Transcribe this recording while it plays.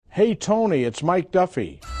Hey, Tony, it's Mike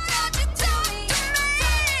Duffy.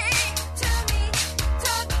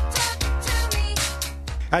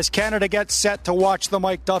 As Canada gets set to watch the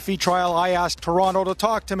Mike Duffy trial, I asked Toronto to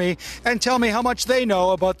talk to me and tell me how much they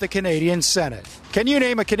know about the Canadian Senate. Can you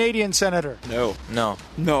name a Canadian senator?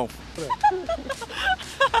 No.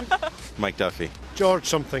 Mike Duffy. George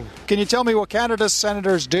something. Can you tell me what Canada's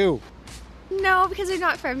senators do? No, because they're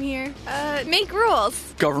not from here. Make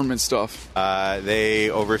rules. Government stuff. They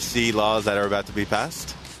oversee laws that are about to be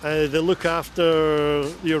passed. They look after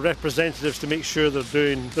your representatives to make sure they're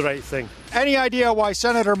doing the right thing. Any idea why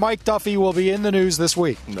Senator Mike Duffy will be in the news this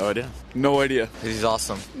week? No idea. No idea. He's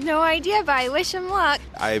awesome. No idea, but I wish him luck.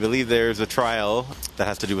 I believe there's a trial that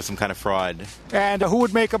has to do with some kind of fraud. And who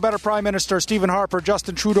would make a better Prime Minister, Stephen Harper,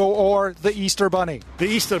 Justin Trudeau, or the Easter Bunny? The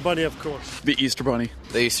Easter Bunny, of course. The Easter Bunny.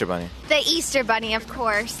 The Easter Bunny. The Easter Bunny, of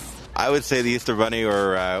course. I would say the Easter Bunny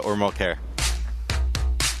or Mulcair.